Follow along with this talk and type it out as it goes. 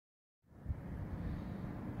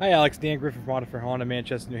Hi Alex, Dan Griffin from Waterford Honda,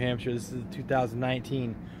 Manchester, New Hampshire. This is the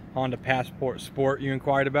 2019 Honda Passport Sport you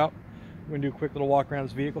inquired about. We're going to do a quick little walk around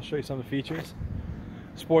this vehicle, show you some of the features.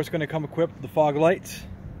 Sport's going to come equipped with the fog lights,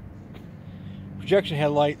 projection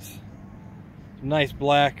headlights, some nice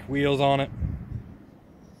black wheels on it.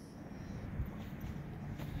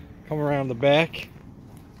 Come around the back.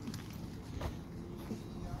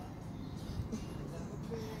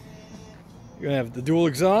 You're going to have the dual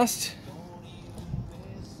exhaust,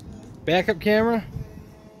 backup camera,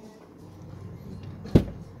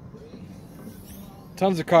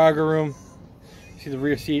 tons of cargo room. See the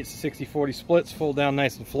rear seats, 60/40 splits, fold down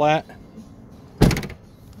nice and flat.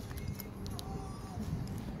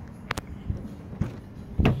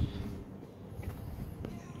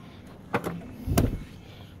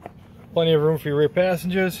 Plenty of room for your rear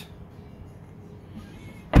passengers.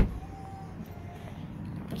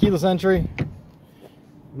 Keyless entry,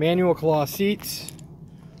 manual cloth seats,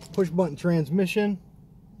 push button transmission,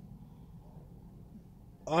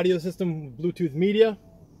 audio system, Bluetooth media,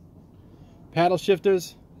 paddle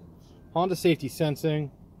shifters, Honda safety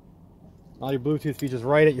sensing, all your Bluetooth features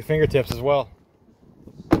right at your fingertips as well.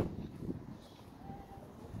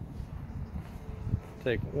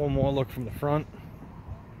 Take one more look from the front.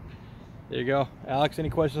 There you go. Alex, any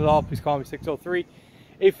questions at all, please call me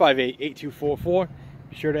 603-858-8244.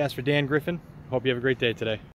 Be sure to ask for Dan Griffin. Hope you have a great day today.